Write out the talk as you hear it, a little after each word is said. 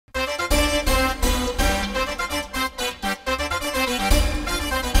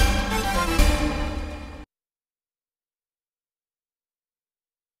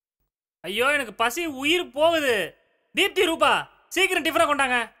ஐயோ எனக்கு பசி உயிர் போகுது. தீப்தி ரூபா சீக்கிரம் டிஃபனை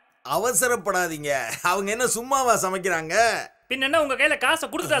கொண்டாங்க. அவசரப்படாதீங்க, அவங்க என்ன சும்மாவா சமைக்கிறாங்க? பின்ன என்ன உங்க கையில காசை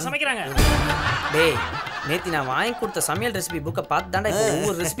கொடுத்துட்டா சமைக்கிறாங்க? டேய் நேத்தி நான் வாங்கி கொடுத்த சமையல் ரெசிபி புக்கை பார்த்து தாண்டா இப்போ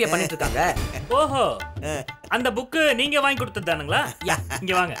ஒவ்வொரு ரெசிபியை பண்ணிட்டு இருக்காங்க. ஓஹோ, அந்த புக்கு நீங்க வாங்கி கொடுத்தது தானுங்களா?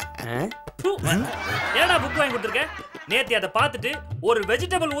 இங்க வாங்க. ஏடா புக் வாங்கி கொடுத்துருக்க? நேத்தி அதை பார்த்துட்டு ஒரு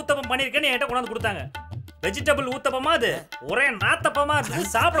வெஜிடபிள் ஊத்தப்பம் பண்ணிருக்கேன்னு என்கிட்ட கொண்டாந்து கொடுத்தாங்க. வெஜிடபிள் ஊத்தப்பமா அது ஒரே நாத்தப்பமா இருக்கு,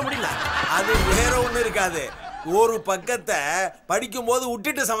 சாப்பிட முடியல. அது வேற ஒண்ணு இருக்காது, ஒரு பக்கத்தை படிக்கும் போது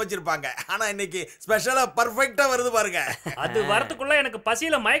விட்டுட்டு சமைச்சிருப்பாங்க. ஆனா இன்னைக்கு ஸ்பெஷலா பர்ஃபெக்ட்டா வருது பாருங்க. அது வரதுக்குள்ள எனக்கு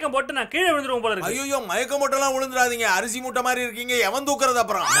பசியில மயக்கம் போட்டு நான் கீழே விழுந்துருவோம் போல இருக்கு. ஐயோ மயக்க மூட்டைலாம் விழுந்துடாதீங்க, அரிசி மூட்டை மாதிரி இருக்கீங்க, எவன் தூக்குறது?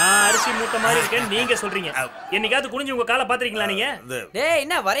 அப்புறம் நான் அரிசி மூட்டை மாதிரி இருக்கேன்னு நீங்க சொல்றீங்க. என்னைக்காவது குனிஞ்சு உங்க காலை பாத்திருக்கீங்களா நீங்க? டேய்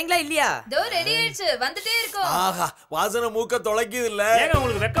என்ன வரீங்களா இல்லையா? தோ ரெடி ஆயிடுச்சு, வந்துட்டே இருக்கோம். ஆஹா, வாசனை மூக்க தொலைக்குது இல்ல? ஏங்க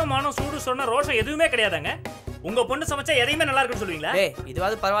உங்களுக்கு வெக்கமான சூடு சொன்ன ரோஷம் எதுவுமே கிடையாதாங்க? உங்க பொண்ணு சமைச்சா எதையுமே நல்லா இருக்குன்னு சொல்லுவீங்களா? டேய்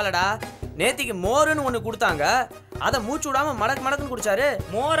இதுவாது பரவாயில்லடா. நேத்திக்கு மோருன்னு ஒண்ணு கொடுத்தாங்க, அத மூச்சு விடாம மடக்கு மடக்குன்னு குடிச்சாரு.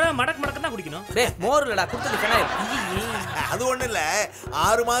 மோர மடக்கு மடக்கு தான் குடிக்கணும். டேய் மோர் இல்லடா குடுத்தது ஃபெனாயில். அது ஒண்ணு இல்ல,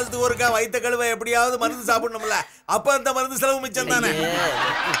 6 மாசத்துக்கு ஒருக்கா வயித்த கழுவ எப்படியாவது மருந்து சாப்பிடணும்ல, அப்ப அந்த மருந்து செலவு மிச்சம் தானே.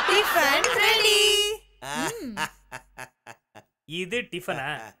 Tiffin ready. இது டிஃபனா?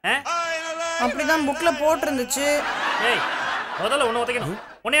 அப்படிதான் புக்ல போட்டிருந்துச்சு. ஏய் முதல்ல ஒண்ணு ஒதைக்கணும்.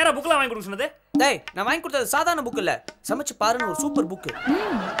 உன்னை யாரா புக்ல வாங்கி கொடுக்க சொன்னது? டேய் நான் வாங்கி கொடுத்தது சாதாரண புக் இல்ல, சமைச்சு பாருன்னு ஒரு சூப்பர் புக்.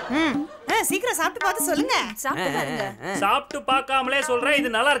 சீக்கிரம் சாப்பிட்டு பார்த்து சொல்லுங்க. சாப்பிட்டு பாருங்க. சாப்பிட்டு பார்க்காமலே சொல்றேன், இது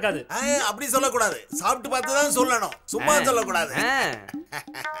நல்லா இருக்காது. அப்படி சொல்லக்கூடாது, சாப்பிட்டு பார்த்து தான் சொல்லணும், சும்மா சொல்லக்கூடாது.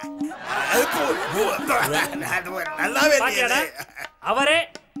 நல்லாவே பாத்தியாடா,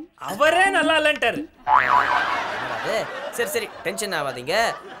 அவரே நல்லா இல்லன்ட்டாரு. சரி சரி டென்ஷன் ஆகாதீங்க.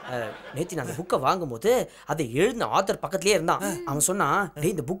 நேத்தி நான் அந்த புக்கை வாங்கும்போது அதை எழுதின ஆத்தர் பக்கத்துலயே இருந்தான். அவன் சொன்னான்,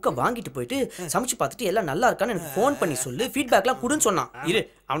 டேய் இந்த புக்கை வாங்கிட்டு போயிட்டு சமைச்சு பார்த்துட்டு எல்லாம் நல்லா இருக்கான்னு எனக்கு ஃபோன் பண்ணி சொல்லு, ஃபீட்பேக்லாம் கொடுன்னு சொன்னான். இரு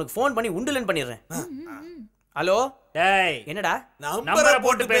அவனுக்கு ஃபோன் பண்ணி உண்டுலன்னு பண்ணிடுறேன். ஹலோ டேய் என்னடா நம்பரை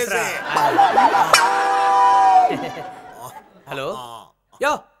போட்டு பேசுறேன். ஹலோ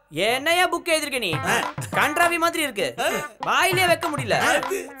யோ என்னையா புக் எழுதிருக்க நீ? கண்ட்ராவி மாதிரி இருக்கு, வாயிலே வைக்க முடியல,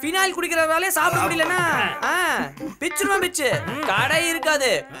 ஃபினால் குடிக்கிறதாலே சாப்பிட முடியலன்னா பிச்சிருவேன், பிச்சு கடை இருக்காது,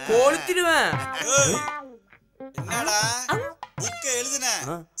 கொளுத்திடுவேன். என்னடா புக்க எழுதுன,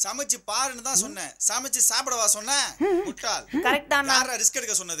 சமைச்சு பாருன்னு தான் சொன்னேன், சமைச்சு சாப்பிடவா சொன்னேன்? முட்டாள். கரெக்ட் தான். யாரா ரிஸ்க்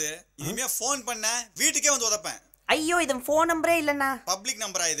எடுக்க சொன்னது? இனிமே ஃபோன் பண்ண வீட்டுக்கே வந்து உதப்பேன். ஐயோ இது ஃபோன் நம்பரே இல்லண்ணா. பப்ளிக்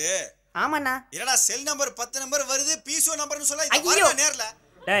நம்பரா இது? ஆமாண்ணா. என்னடா செல் நம்பர் 10 நம்பர் வருது, பிசிஓ நம்பர்னு சொல்ல இது வரல நேர்ல.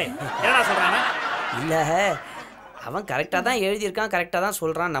 டேய் என்னடா சொல்றானே? இல்ல அவன் கரெக்டா தான் எழுதி இருக்கான், கரெக்டா தான்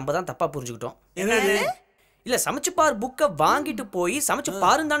சொல்றான், நம்ம தான் தப்பா புரிஞ்சுக்கிட்டோம். என்னது? இல்ல சமைச்சு பார் புக்க வாங்கிட்டு போய் சமைச்சு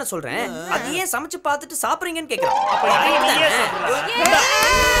பாருன்னு தானே சொல்றேன், அது ஏன் சமைச்சு பார்த்துட்டு சாப்பிடுறீங்கன்னு கேக்குறான். அப்ப நீயே சொல்றா.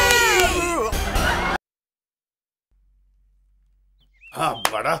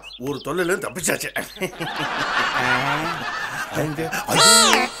 அப்பாடா ஒரு தொல்லையில தப்பிச்சாச்சு.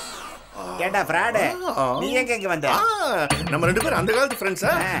 ஏண்டா ஃப்ராடு, நீ எங்க இங்க வந்த? நம்ம 2 பேரும் அந்த காலத்து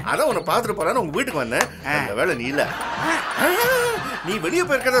ஃப்ரெண்ட்ஸா, அதான் உன்னை பார்த்துட்டு போறான்னு உங்க வீட்டுக்கு வந்தேன். அந்த வேலை நீ இல்ல, நீ வெளியே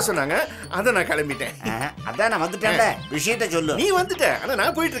போயிருக்கதா சொன்னாங்க, அதான் நான் கிளம்பிட்டேன். அதான் நான் வந்துட்டேன்ல, விஷயத்த சொல்லு. நீ வந்துட்ட, ஆனா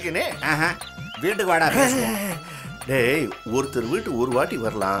நான் போயிட்டு இருக்கேனே. வீட்டுக்கு வாடா. டேய் ஒருத்தர் வீட்டு ஒரு வாட்டி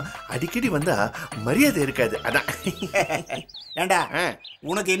வரலாம், அடிக்கடி வந்தா மரியாதை இருக்காது, அதான். ஏண்டா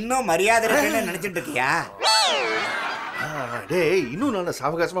உனக்கு இன்னும் மரியாதை இருக்குன்னு நினைச்சிட்டு இருக்கியா? டேய் இன்னும் நான்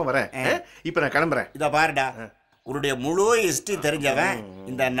சாவகாசமா வரேன், இப்ப நான் கிளம்புறேன். இத பாருடா, உன்னுடைய முழு ஹிஸ்டரி தெரிஞ்சவன்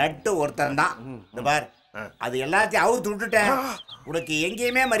இந்த நட்டு ஒருத்தன் தான். இந்த பார், அது எல்லாத்தையும் அவுத்து விட்டுட்டேன், உனக்கு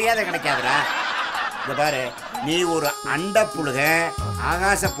எங்கேயுமே மரியாதை கிடைக்காதுடா. இந்த பாரு, நீ ஒரு அண்ட புழுக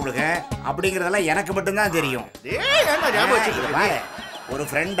ஆகாச புழுக அப்படிங்கறதெல்லாம் எனக்கு மட்டும்தான் தெரியும். ஒரு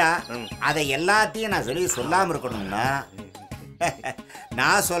ஃப்ரெண்டா அதை எல்லாத்தையும் நான் சொல்லி சொல்லாம இருக்கணும்னா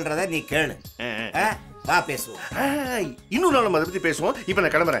நான் சொல்றத நீ கேளு, வா பேசுவோம். இன்னும் நாள் அதை பத்தி பேசுவோம், இப்ப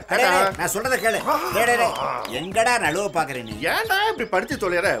நான் கிளம்புறேன். நான் சொல்றத கேளு. எங்கடா நழுவ பாக்குறேன் நீ? ஏன்டா இப்படி படிச்சு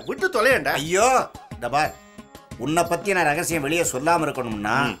தொலைற, விட்டு தொலையண்டா. ஐயோ இந்த பார், உன்னை பத்தி நான் ரகசியம் வெளியே சொல்லாம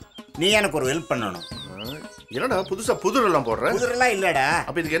இருக்கணும்னா நீ எனக்கு ஒரு ஹெல்ப் பண்ணணும். என்னடா புதுசா புதுரெல்லாம் போடுற? புதுரெல்லாம் இல்லடா.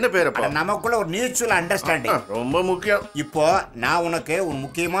 அப்ப இதுக்கு என்ன பேரு? நமக்குள்ள ஒரு மியூச்சுவல் அண்டர்ஸ்டாண்டிங் ரொம்ப முக்கியம். இப்போ நான் உனக்கு ஒரு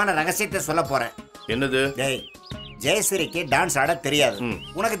முக்கியமான ரகசியத்தை சொல்ல போறேன். என்னது? டேய் ஜெயஸ்ரீக்கு டான்ஸ் ஆட தெரியாது,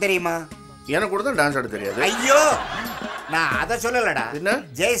 உனக்கு தெரியுமா? எனக்கு கூட தான் டான்ஸ் ஆட தெரியாது. ஐயோ நான் அதை சொல்லலடா. என்ன?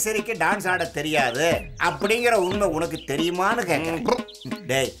 ஜெயஸ்ரீக்கு டான்ஸ் ஆட தெரியாது அப்படிங்கிற உண்மை உனக்கு தெரியுமான்னு கேட்கிறேன்.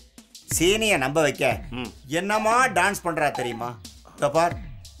 டேய் சீனிய நம்ப வைக்க என்னமா டான்ஸ் பண்றா தெரியுமா? பார்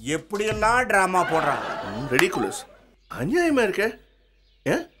எப்படியெல்லாம் டிராமா போடுறான். ரெடிகுலஸ், அநியாயமா இருக்க.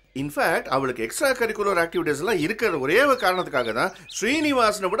 இன்ஃபேக்ட் அவளுக்கு எக்ஸ்ட்ரா கரிக்குலர் ஆக்டிவிட்டீஸ் எல்லாம் இருக்கிற ஒரே ஒரு காரணத்துக்காக தான்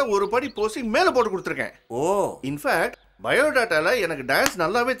ஸ்ரீனிவாசனை விட ஒரு படி போஸ்டிங் மேல போட்டு கொடுத்துருக்கேன். ஓ, இன்ஃபேக்ட் பயோடாட்டால எனக்கு டான்ஸ்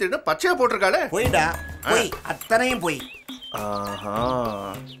நல்லாவே தெரியும் பச்சையா போட்டிருக்காளே. போய்டா போய் அத்தனையும் போய். ஆஹா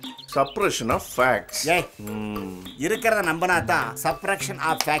சப்ரஷன் ஆஃப் ஃபேக்ட்ஸ். ஏய் இருக்கிறத நம்பினா தான் சப்ரஷன்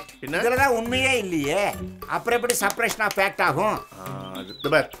ஆஃப் ஃபேக்ட். இதுல தான் உண்மையே இல்லையே, அப்புறம் எப்படி சப்ரஷன் ஆஃப் ஃபேக்ட் ஆகும்?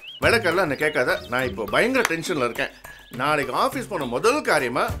 விளக்கெல்லாம் என்ன கேட்காத. நான் இப்போ பயங்கர டென்ஷன்ல இருக்கேன். நாளைக்கு ஆஃபீஸ் போன முதல்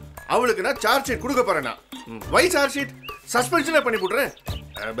காரியமா அவளுக்கு நான் சார்ஜ் ஷீட் கொடுக்க போறேன்னா. வை சார்ஜ் ஷீட்? சஸ்பென்ஷனே பண்ணி போடுறேன்.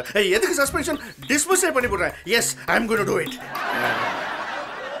 எதுக்கு சஸ்பென்ஷன்? டிஸ்மிஸே பண்ணி போடுறேன். S I am going to to it.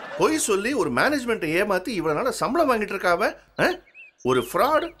 போய் சொல்லி ஒரு மேனேஜ்மெண்ட்டை ஏமாத்தி இவ்வளவு நாள சம்பளம் வாங்கிட்டு இருக்காவ. ஒரு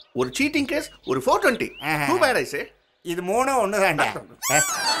ஃப்ராட், ஒரு சீட்டிங் கேஸ், ஒரு 420. டூ பேட் ஐ சே. இது மூணும் ஒண்ணுதான்டா.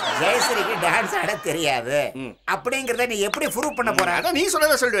 ஜெயஸ்ரீக்கு டான்ஸ் ஆட தெரியாது அப்படிங்கறத நீ எப்படி ப்ரூவ் பண்ண போற? அதான் நீ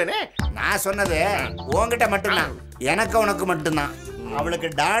சொன்னதை சொல்லுவேனே. நான் சொன்னது உன்கிட்ட மட்டும்தான், எனக்கு உனக்கு மட்டும்தான். அவளுக்கு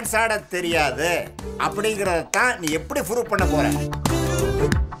டான்ஸ் ஆட தெரியாது அப்படிங்கறத தான் நீ எப்படி ப்ரூவ் பண்ண போற?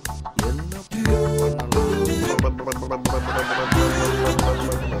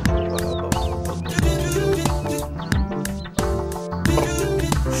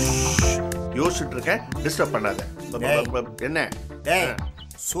 யோசிச்சுட்டு இருக்கேன், டிஸ்டர்ப் பண்ணாத. என்ன? டேய்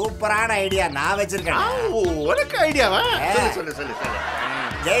சூப்பரான ஐடியா நான் வச்சிருக்கேன். உனக்கு ஐடியாவா? சொல்லு சொல்லு சொல்லு.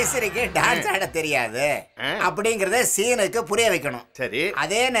 ஜெயஸ்ரீக்கு டான்ஸ் ஆட தெரியாது அப்படிங்கறத சீனுக்கு புரிய வைக்கணும். சரி.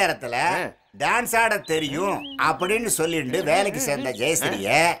 அதே நேரத்துல டான்ஸ் ஆட தெரியும் அப்படின்னு சொல்லிட்டு வேலைக்கு சேர்ந்த ஜெயஸ்ரீய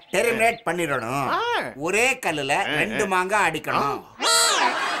டெர்மினேட் பண்ணிடணும். ஒரே கல்லுல 2 மாங்காய் அடிக்கணும்.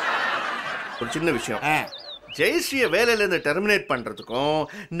 ஒரு சின்ன விஷயம். ஜெயஸ்ரீய வேலையில இருந்து டெர்மினேட் பண்றதுக்கும்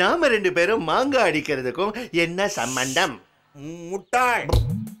நாம 2 பேரும் மாங்காய் அடிக்கிறதுக்கும் என்ன சம்பந்தம்? முட்டாள்,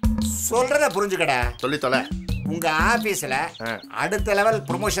 சொல்றத புரிஞ்சுக்கடா. சொல்லி தொலை. உங்க ஆபீஸ்ல அடுத்த லெவல்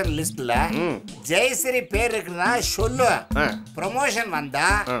ப்ரொமோஷன் லிஸ்ட்ல ஜெயஸ்ரீ பேர் இருக்குன்னா சொல்லு. ப்ரொமோஷன் வந்தா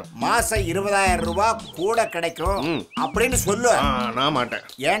மாசம் 20,000 ரூபாய் கூட கிடைக்கும் அப்படின்னு சொல்லு. நான் மாட்டேன்.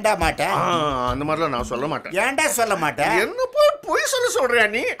 ஏன்டா மாட்டேன்? அந்த மாதிரிலாம் நான் சொல்ல மாட்டேன். ஏன்டா சொல்ல மாட்டேன்? என்ன பொய் சொல்ல சொல்றியா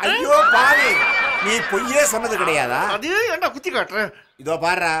நீ? ஐயோ பாவி, நீ பொய்யே சொன்னது கிடையாதா? அதே ஏன்டா குத்தி காட்டுறேன். இதோ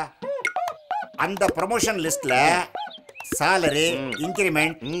பாரு, அந்த ப்ரொமோஷன் லிஸ்ட்ல சாலரி,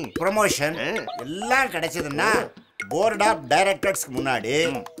 இன்கிரிமெண்ட், ப்ரொமோஷன் எல்லாம் கிடைச்சதுன்னா போர்ட் ஆஃப் டைரக்டர்ஸ்க்கு முன்னாடி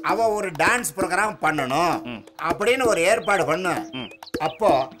அவ ஒரு டான்ஸ் ப்ரோக்ராம் பண்ணணும் அப்படின்னு ஒரு ஏற்பாடு பண்ணு.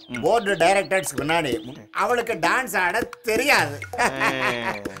 அப்போ போர்டு டைரக்டர்ஸ்க்கு முன்னாடி அவளுக்கு டான்ஸ் ஆட தெரியாது.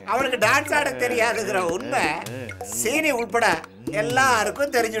 அவளுக்கு டான்ஸ் ஆட தெரியாதுங்கிற உண்மை சீனி உட்பட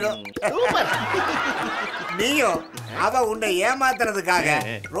எல்லாருக்கும் தெரிஞ்சிடும். நீயும் அவ உன்னை ஏமாத்துறதுக்காக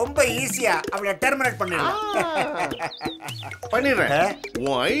ரொம்ப ஈஸியா அவளை டெர்மினேட் பண்ணிடலாம். பண்ணிடுறேன்.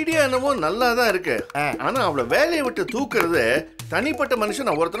 உன் ஐடியா என்னமோ நல்லா தான் இருக்கு. ஆனா அவளை வேலையை விட்டு தூக்குறது தனிப்பட்ட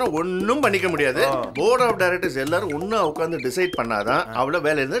மனுஷன் ஒருத்தனை ஒன்னும் பண்ணிக்க முடியாது. போர்ட் ஆஃப் டைரக்டர்ஸ் எல்லாரும் ஒன்னா உட்கார்ந்து டிசைட் பண்ணாதான் அவளை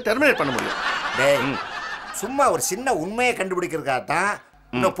வேலையில இருந்து டெர்மினேட் பண்ண முடியும். சும்மா ஒரு சின்ன உண்மையை கண்டுபிடிக்கிறதுக்காக தான்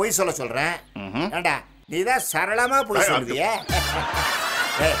இன்னும் பொய் சொல்ல சொல்றேன். ஏண்டா நீதான் சரளமா பொய் சொல்லுவிய.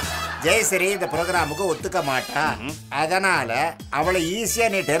 ஜெயஸ்ரீ இந்த ப்ரோக்ராமுக்கு ஒத்துக்க மாட்டா, அதனால அவளை ஈஸியா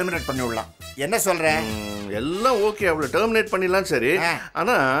நீ டெர்மினேட் பண்ணி விடலாம். என்ன சொல்ற? எல்லாம் ஓகே, அவளை டெர்மினேட் பண்ணிடலாம். சரி,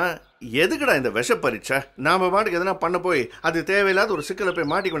 ஆனா எதுக்குடா இந்த விஷ பரீட்சை? நாம பாட்டுக்கு எதனா பண்ண போய் அது தேவையில்லாத ஒரு சிக்கல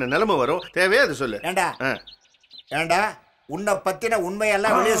போய் மாட்டிக்கொண்ட நிலைமை வரும். தேவையா அது சொல்லு. ஏண்டா ஏண்டா உன்னை பத்தின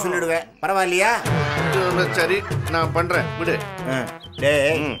உண்மையெல்லாம் வெளியே சொல்லிடுவேன், பரவாயில்லையா? சரி நான் பண்றேன், விடு.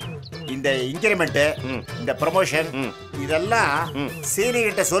 டேய் இந்த இன்கிரிமெண்ட், இந்த ப்ரமோஷன் இதெல்லாம் சீனி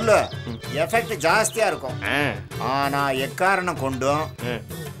கிட்ட சொல்லு, எஃபெக்ட் ஜாஸ்தியா இருக்கும். ஆனா எக்காரணம் கொண்டும்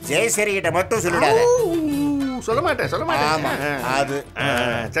ஜெயஸ்ரீ கிட்ட மட்டும் சொல்லிடாத. சொல்ல மாட்டேன் சொல்ல மாட்டேன். ஆமா அது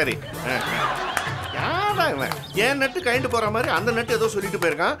சரி. யாரா இவன்? என் நட்டு கைண்டு போற மாதிரி அந்த நட்டு ஏதோ சொல்லிட்டு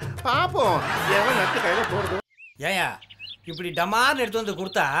போயிருக்கான். பாப்போம் எவன் நட்டு கையில போறது. ஏயா இப்படி டமால்னு எடுத்து வந்து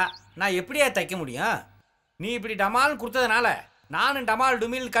கொடுத்தா நான் எப்படியா தைக்க முடியும்? நீ இப்படி டமால் கொடுத்ததுனால நானும் டமால்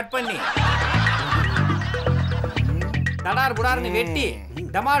டுமில் கட் பண்ணி தடார் புடார்னு வெட்டி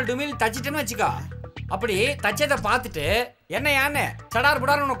டமால் டுமில் தச்சிட்டேன்னு வச்சுக்கோ. அப்படி தச்சதை பார்த்துட்டு என்ன யான்னு தடார்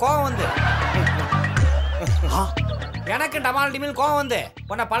புடார்னு உனக்கு கோவம் வந்து எனக்கு டமால் டிமில் கோவம் வந்து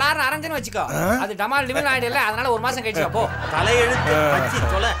உன்னை பலாரம் அரைஞ்சன்னு வச்சுக்கோ. அது டமால் டிமில் ஆயிடல, அதனால ஒரு மாசம் கழிச்சு போ. தலையெழுத்து வச்சு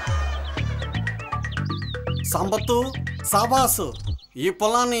தொலை. சம்பத்து சபாசு,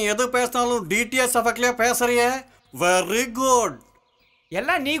 இப்பெல்லாம் நீ எது பேசினாலும் டிடிஎஸ் எஃபெக்ட்லயே பேசுறியே. Very good.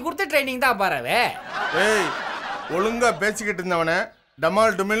 எல்லாம் நீ கொடுத்த ட்ரைனிங் தான் பாருவே. ஏய், ஒழுங்கா பேசிக்கிட்டு இருந்தவன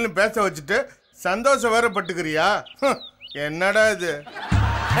டமால் டுமில்னு பேச வச்சுட்டு சந்தோஷம் வேற பட்டுக்கிறியா? என்னடா இது?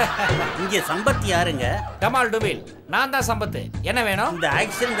 இங்க சம்பத் யாருங்க? டமால் டுமில் நான் தான் சம்பத்து. என்ன வேணும்? இந்த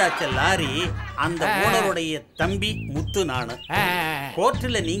ஆக்சிடென்ட் ஆச்ச லாரி அந்த ஓனருடைய தம்பி முத்து. நானு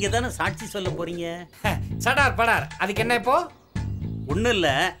கோர்ட்டில் நீங்க தானே சாட்சி சொல்ல போறீங்க. சடார் படார், அதுக்கு என்ன இப்போ? ஒன்றும்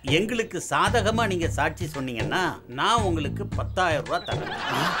இல்லை, எங்களுக்கு சாதகமாக நீங்கள் சாட்சி சொன்னீங்கன்னா நான் உங்களுக்கு 10,000 ரூபா தரேன்.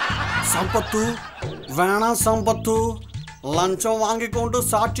 சம்பத்து வேணாம் சம்பத்து, లంచం వాంగికొంటూ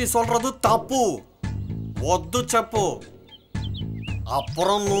సాక్షి சொல்றது తప్పు వద్దు చెప్పు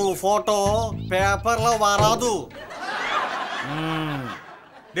అப்புறம் నువ్వు ఫోటో పేపర్లో వరాదు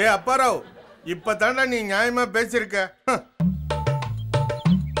டே அப்பாராவ் இப்பதான்டா நீ நியாயமா பேசியிருக்க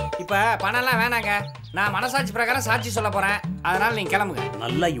இப்ப பணம்லாம் வேணாங்க. நான் மனசாட்சி பிரகாரம் சாட்சி சொல்ல போறேன். அதனால நீங்க கிளம்புங்க.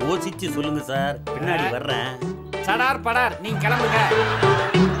 நல்லா யோசிச்சு சொல்லுங்க சார். பின்னாடி வர்றேன். சடார் படார் நீங்க கிளம்புங்க.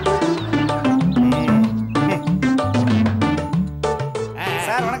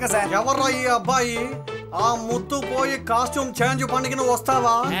 సార్ వణకం సార్ ఎవరో ఈ అబ్బాయి ఆ ముత్తు పోయి కాస్ట్యూమ్ చేంజ్ பண்ணிக்கின்னு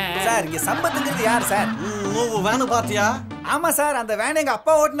వస్తావా சார் இங்க சம்பத்துங்கிறது யார் சார்? నువ్వు வேன் பார்த்தியா? ஆமா சார், அந்த வேன் எங்க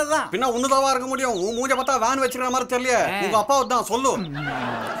அப்பா ஓட்டுனதுதான். பின்ன உன்னதாவா இருக்க முடியும். உன் மூஞ்ச பார்த்தா வேன் வச்சிருக்கிற மாதிரி தெரியல. உங்க அப்பா தான் சொல்லு.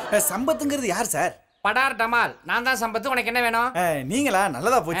 சம்பத்துங்கிறது யார் சார்? படார் டமால். நான் தான் சம்பத்து. உனக்கு என்ன வேணும்? நீங்களா?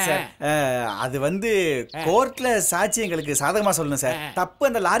 நல்லதா போச்சு சார். அது வந்து கோர்ட்ல சாட்சி எங்களுக்கு சாதகமா சொல்லணும் சார். தப்பு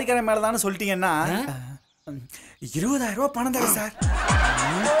அந்த லாரிக்காரன் மேலதான்னு சொல்லிட்டீங்கன்னா 20,000 ரூபாய் பணம் தர சார்.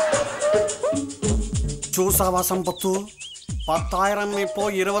 చూసావా సంపత్తు 10,000 இப்போ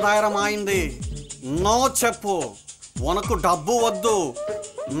 20,000 అయింది. నో చెప్పు. ఉనకు డబ్బు వద్దు.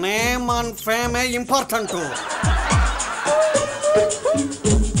 Name and ఫేమే important.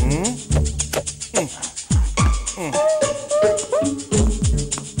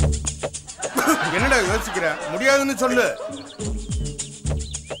 என்னடா யோசிக்கிற? முடியாதுன்னு சொல்லு.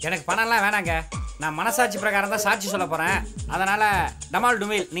 எனக்கு பணம்லாம் வேணாங்க. நான் மனசாட்சி பிரகாரம் தான் சாட்சி சொல்ல போறேன். அதனால டமால்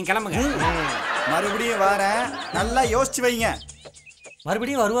டுமில் நீங்க கிளம்புங்க. மறுபடியும் வரேன். நல்லா யோசிச்சு வைங்க.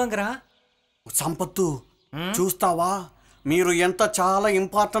 மறுபடியும் வருவாங்கறான். సంపత్తు చూస్తావా? మీరు ఎంత చాలా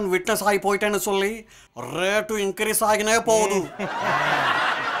ఇంపార్టెంట్ విట్నెస్ అయిపోయిటేను சொல்லி రేటు ఇంక్రీస్ ఆగినే పోదు.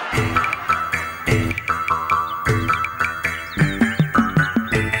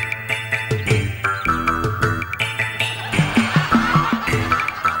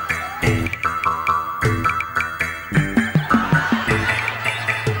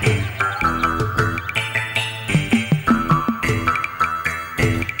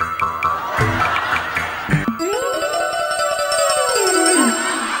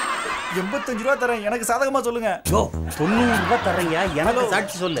 ரூபா தரேன். எனக்கு சாதகமா சொல்லுங்க. 90 ரூபாய் தரேங்க. எனக்கு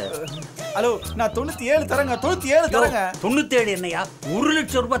சாட்சி சொல்லு. ஹலோ, நான் 97 தரேங்க. 97 தரேங்க. 97 என்னையா? 1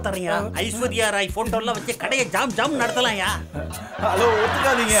 லட்சம் ரூபாய் தரேங்க. ஐஸ்வர்யா ராய் போட்டோ எல்லாம் வச்சு கடையை ஜாம் ஜாம் நடத்தலாம்யா. ஹலோ,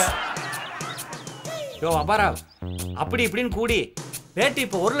 ஒத்துக்காதீங்க. யோ அபாராவ், அப்படி இப்படின்னு கூடி ரேட்டு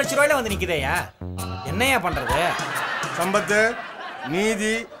இப்போ 1 லட்சம் ரூபாயில வந்து நிக்குதேயா. என்னையா பண்றது? சம்பத்து,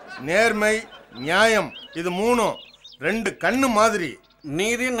 நீதி, நேர்மை, நியாயம் இது மூணும் 2 கண்ணு மாதிரி.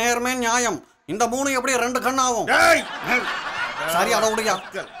 நீதி, நேர்மை, நியாயம் இந்த மூணு எப்படி 2 கண்ணு ஆகும்? சரி அட உடையா.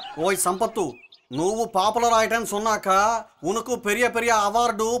 ஓய் சம்பத்து, నువ్వు பாப்புலர் ஆயிட்டேன்னு சொன்னாக்கா உனக்கு பெரிய பெரிய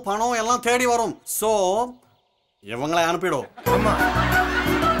அவார்டு பணம் எல்லாம் தேடி வரும். சோ இவங்களை அனுப்பிடும்.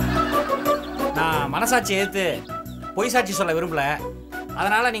 நான் மனசாட்சி ஏத்து பொய் சாட்சி சொல்ல விரும்பல.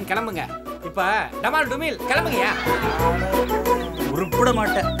 அதனால நீங்க கிளம்புங்க. இப்ப டமால் டுமில் கிளம்புங்கயா. உருப்பட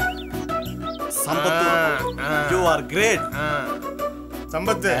மாட்டேன். சம்பத்து, யூ ஆர் கிரேட்.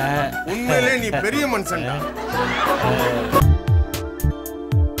 சம்பத்து, உண்மையிலே நீ பெரிய மனுஷன்டா.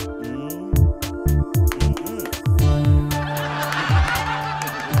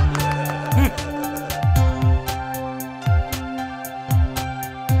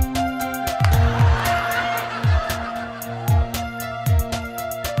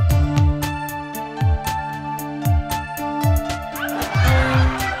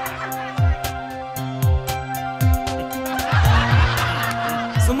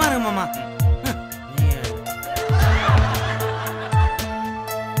 சும்மா இருங்க மாமா.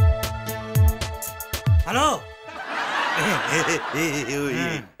 ஹலோ,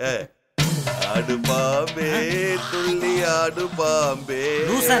 ஆடு பாம்பே துள்ளி ஆடு பாம்பே.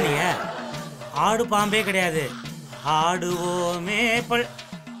 லூசா நீங்க? ஆடு பாம்பே கிடையாது, ஆடுவோமே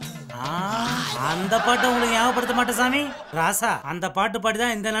அந்த பாட்டை உங்களுக்கு ஞாபகப்படுத்த மாட்டேன் சாமி. ராசா, அந்த பாட்டு பாடி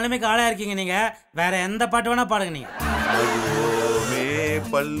தான் இந்த நிலைமைக்கு ஆளா இருக்கீங்க நீங்க. வேற எந்த பாட்டு வேணா பாடுங்க நீங்க. ஆடுவோமே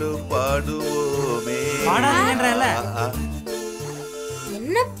பல்லு பாடுவோமே. பாடாதீங்கன்றல.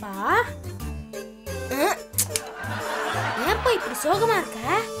 என்னப்பா ஏப்பா இப்படி சோகமா இருக்க?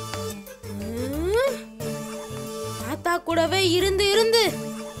 தாத்தா கூடவே இருந்து இருந்து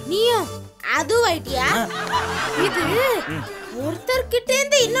நீயும் அதுவாயிட்டியா? இது ஒருத்தர் கிட்ட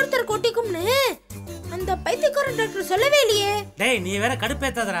இருந்து இன்னொருத்தர் கொட்டிக்கும்னு அந்த பைத்தியக்காரன் டாக்டர் சொல்லவே இல்லையே. டேய், நீ வேற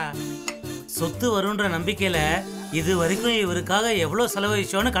கடுப்பேத்தாதடா. சொத்து வரும்ன்ற நம்பிக்கையில இது வரைக்கும் இவருக்காக எவ்வளவு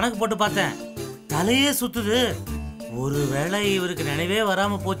செலவழிச்சோன்னு கணக்கு போட்டு பார்த்தேன். தலையே சுத்துது. ஒருவேளை இவருக்கு நினைவே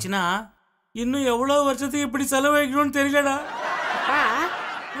வராம போச்சுன்னா இன்னும் எவ்வளவு வருஷத்துக்கு இப்படி செலவழிக்கணும்னு தெரியலடா. அப்பா,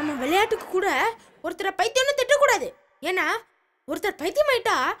 நம்ம விளையாட்டுக்கு கூட ஒருத்தரை பைத்தியம்னு திட்டக்கூடாது. ஏன்னா ஒருத்தர் பைத்தியம்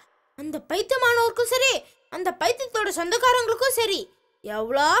ஆயிட்டா அந்த பைத்தியமானவருக்கும் சரி அந்த பைத்தியத்தோட சொந்தக்காரங்களுக்கும் சரி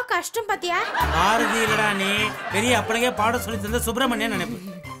எவ்வளோ கஷ்டம் பாத்தியா? பாரதி இல்லடா நீ, பெரிய அப்பளங்கே பாடம் சொல்லி தந்த சுப்பிரமணியன் நினைப்பு.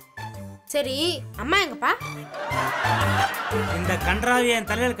 சரி அம்மா எங்கப்பா? இந்த கன்றாவியை என்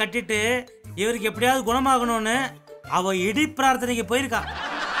தலையில கட்டிட்டு இவருக்கு எப்படியாவது குணமாகணும்னு அவ இடி பிரார்த்தனைக்கு போயிருக்கா.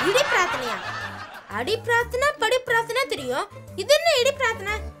 இடி பிரார்த்தனையா? அடி பிரார்த்தனை படி பிரார்த்தனை தெரியும், இது என்ன இடி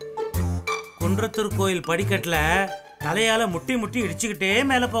பிரார்த்தனை? குன்றத்தூர் கோயில் படிக்கட்டுல தலையால முட்டி முட்டி இடிச்சுக்கிட்டே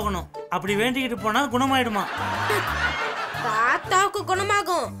மேல போகணும். அப்படி வேண்டிக்கிட்டு போனா குணமாயிடுமா? தாத்தாவுக்கு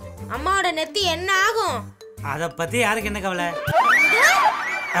குணமாகும், அம்மாவோட நெத்தி என்ன ஆகும்? அத பத்தி யாருக்கு என்ன கவலை?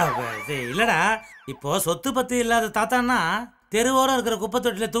 இல்லடா, இப்போ சொத்து பத்தி இல்லாத தாத்தான்னா தெருவோரம் இருக்கிற குப்பை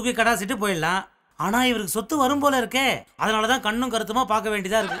தொட்டில தூக்கி கடாசிட்டு போயிடலாம். ஆனா இவருக்கு சொத்து வரும் போல இருக்கே, அதனாலதான் கண்ணும் கருத்துமா பார்க்க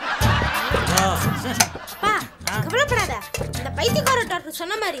வேண்டியதா இருக்கு. கவலைப்படாத, இந்த பைத்தியக்கார டாக்டர்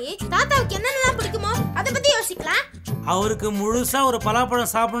சொன்ன மாதிரி தாத்தாவுக்கு என்னென்னலாம் பிடிக்குமோ அதை பத்தி யோசிக்கலாம். அவருக்கு முழுசா ஒரு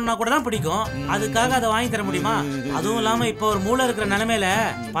பலாப்பழம் சாப்பிடணும்னா கூட தான் பிடிக்கும். அதுக்காக அதை வாங்கி தர முடியுமா? அதுவும் இல்லாம இப்போ ஒரு மூளை இருக்கிற நிலைமையில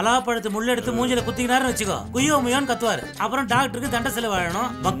பலாப்பழத்தை முள்ள எடுத்து மூஞ்சில குத்திக்கினாருன்னு வச்சுக்கோ, குய்யோ முயோன்னு கத்துவாரு. அப்புறம் டாக்டருக்கு தண்டை செலவு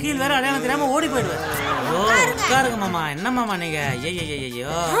வாழணும், வக்கீல் வேற அடையாளம் தெரியாம ஓடி போயிடுவாரு. ஐயோ உட்காருங்க மாமா. என்ன மாமா நீங்க?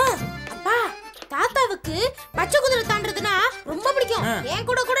 ஐயோ அப்பா, தாத்தாவுக்கு பச்சை குதிரை தாண்டறதுனா ரொம்ப பிடிக்கும். என்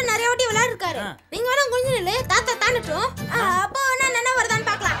கூட கூட நிறைய வாட்டி விளையாடி இருக்காரு. நீங்க வேணா கொஞ்ச நில்லு, தாத்தா தாண்டட்டும், அப்போ நான் என்ன வரதான்னு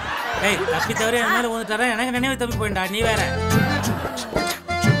பார்க்கலாம். ஏய், தப்பி தவறி என்னால வந்துட்டாரா? எனக்கு நினைவு தப்பி போயிட்டா நீ வேற.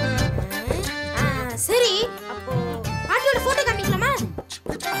 சரி, அப்போ பாட்டியோட போட்டோ காமிக்கலாமா?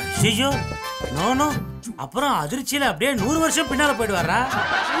 ஐயோ நோ, அப்புறம் அதிர்ச்சியில அப்படியே 100 வருஷம் பின்னால போயிடுவாரா?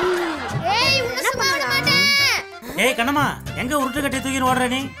 ஏய், உன்ன சும்மா விட மாட்டேன். ஏய் கண்ணம்மா, எங்க உருட்டு கட்டி தூக்கி ஓடுற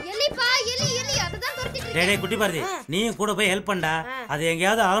நீ? எலிப்பா, எலி அதுதான் துரத்திட்டு. டேய் குட்டி பாரதி, நீயும் கூட போய் ஹெல்ப் பண்ணடா. அது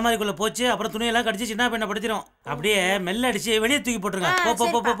எங்கயாவது அலமாரிக்குள்ள போச்சு, அப்புறம் துணியெல்லாம் கடிச்சு சின்ன பெண்ணை படுத்திரும். அப்படியே மெல்ல அடிச்சு வெளியே தூக்கி போட்டுருங்க. போ போ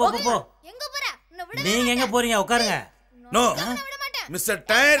போ போ போ. எங்க போற? நீங்க எங்க போறீங்க? உட்காருங்க. நோ மிஸ்டர்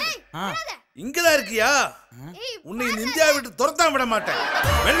டயர், இங்கதான் இருக்கியா? உன்னை இந்த இந்தியா விட்டு துரத்தாம விட மாட்டேன்.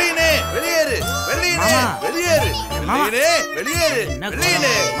 வெள்ளையனே வெளியேறு, வெள்ளையனே வெளியேறு, வெள்ளையனே வெளியேறு,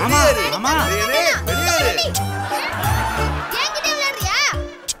 வெள்ளையனே வெளியேறு, வெள்ளையனே வெளியேறு. என்கிட்ட விளையாடுறியா?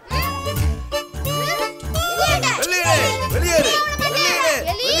 வெள்ளையனே வெளியேறு, வெள்ளையனே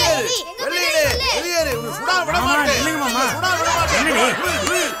வெளியேறு, வெள்ளையனே வெளியேறு. உன்னை சுடா விட மாட்டேன். இல்லங்க மாமா. சுடா விட மாட்டேன். என்னடி?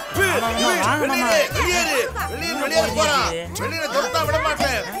 வெளியேறு, வெளியேறு, வெளியேறு போறான். வெளியேற துரத்தா விட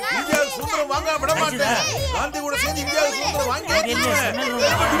மாட்டேன். இந்தியாவுக்கு சுதந்திரம் வாங்க விட மாட்டேன். காந்தி கூட சேர்ந்து இந்தியாவுக்கு சுதந்திரம் வாங்கி வெளியேறு,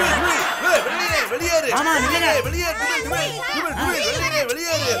 வெளியேறு, வெளியேறு, வெளியேறு,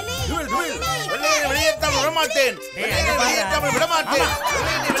 வெளியேறு, வெள்ளையனை வெளியேற்றாமல் விட மாட்டேன். வெள்ளையனை வெளியேற்றாமல் விட மாட்டேன்.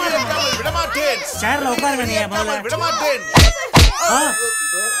 வெள்ளையனை வெளியேற்றாமல் விட மாட்டேன். சேர்ல உட்காருங்க நீங்க முதல்ல. விட மாட்டேன்.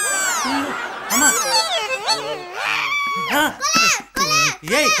 அம்மா.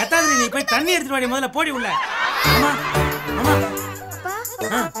 ஏய் கத்தாதிரி, நீ போய் தண்ணி எடுத்துட்டு வாடி முதல்ல. போடி உள்ள. அம்மா அம்மா.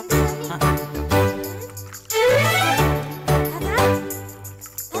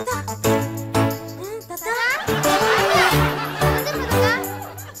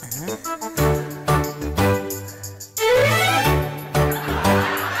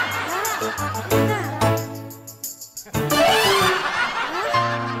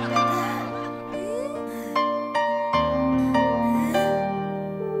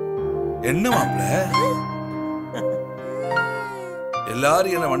 என்ன மாப்ள,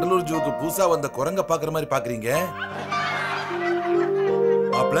 எல்லாரும் என்ன வண்டலூர் ஜூக்கு புதுசா வந்த குரங்க பாக்குற மாதிரி பாக்குறீங்க?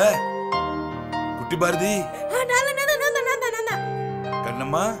 மாப்ள, குட்டி பாரதி,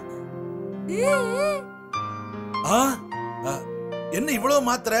 கண்ணம்மா, என்ன இவ்வளவு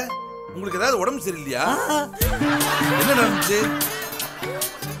மாத்திர? உங்களுக்கு ஏதாவது உடம்பு சரியில்லையா? என்ன நடந்துச்சு?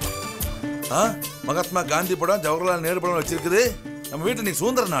 மகாத்மா காந்தி படம், ஜவஹர்லால் நேரு படம் வச்சிருக்குது. நம்ம வீட்டுல நீ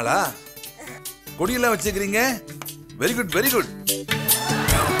சுதந்திர நாளா? கொடியெல்லாம் வச்சுக்கிறீங்க. Very good, very good.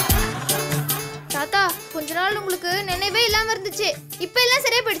 தாத்தா, கொஞ்ச நாள் உங்களுக்கு நினைவே இல்லாம இருந்துச்சு, இப்ப எல்லாம்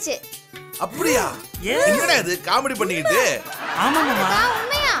சரியா போயிடுச்சு. அப்படியா? என்னடா இது காமெடி பண்ணிக்கிட்டு? ஆமா மாமா.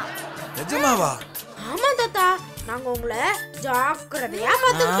 உண்மையா? நிஜமாவா? ஆமா தாத்தா, நாங்க உங்களை ஜாக்கிரதையா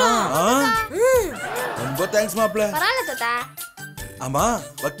பாத்துக்கிட்டோம். ரொம்ப தேங்க்ஸ் மாப்ள. பரவாயில்ல தாத்தா. ஆமா,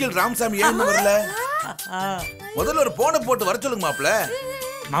 வக்கீல் ராமசாமி ஏன் வரல? முதல்ல ஒரு போனை போட்டு வர சொல்லுங்க மாப்ள.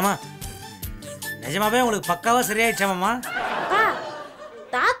 மாமா, நிஜமாவே உங்களுக்கு பக்காவா சரியாயிடுச்சா மாமா?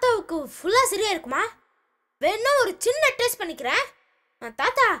 தாத்தாவுக்கு ஃபுல்லா சரியா இருக்குமா? வேணா ஒரு சின்ன டெஸ்ட் பண்ணிக்கிறேன்.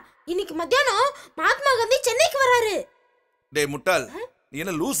 தாத்தா, இன்னைக்கு மத்தியானம் மகாத்மா காந்தி சென்னைக்கு வராரு. டேய் முட்டாள், நீ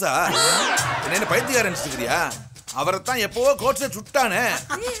என்ன லூசா? என்ன பைத்தியக்காரன் நினைச்சுக்கிறியா? அவரைத்தான் எப்பவோ கோட்ஸை சுட்டானே.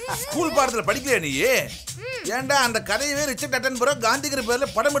 ஸ்கூல் பாடத்துல படிக்கலையா நீ? ஏன்டா அந்த கதையவே ரிச்சர்ட் அட்டன்பரோ காந்திகிற பேர்ல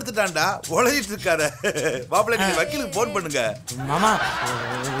படம் எடுத்துட்டான்டா. உளறிட்டு இருக்காரு. மாப்பிள்ளை, நீங்க வக்கீலுக்கு போன் பண்ணுங்க. மாமா,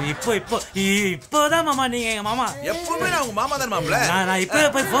 இப்போதான் மாமா நீங்க எங்க மாமா. எப்பவுமே நான் உங்க மாமா தான் மாப்பிள்ள. நான் இப்பவே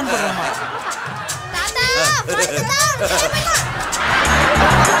போய் போன் பண்றேன். படுத்துடா.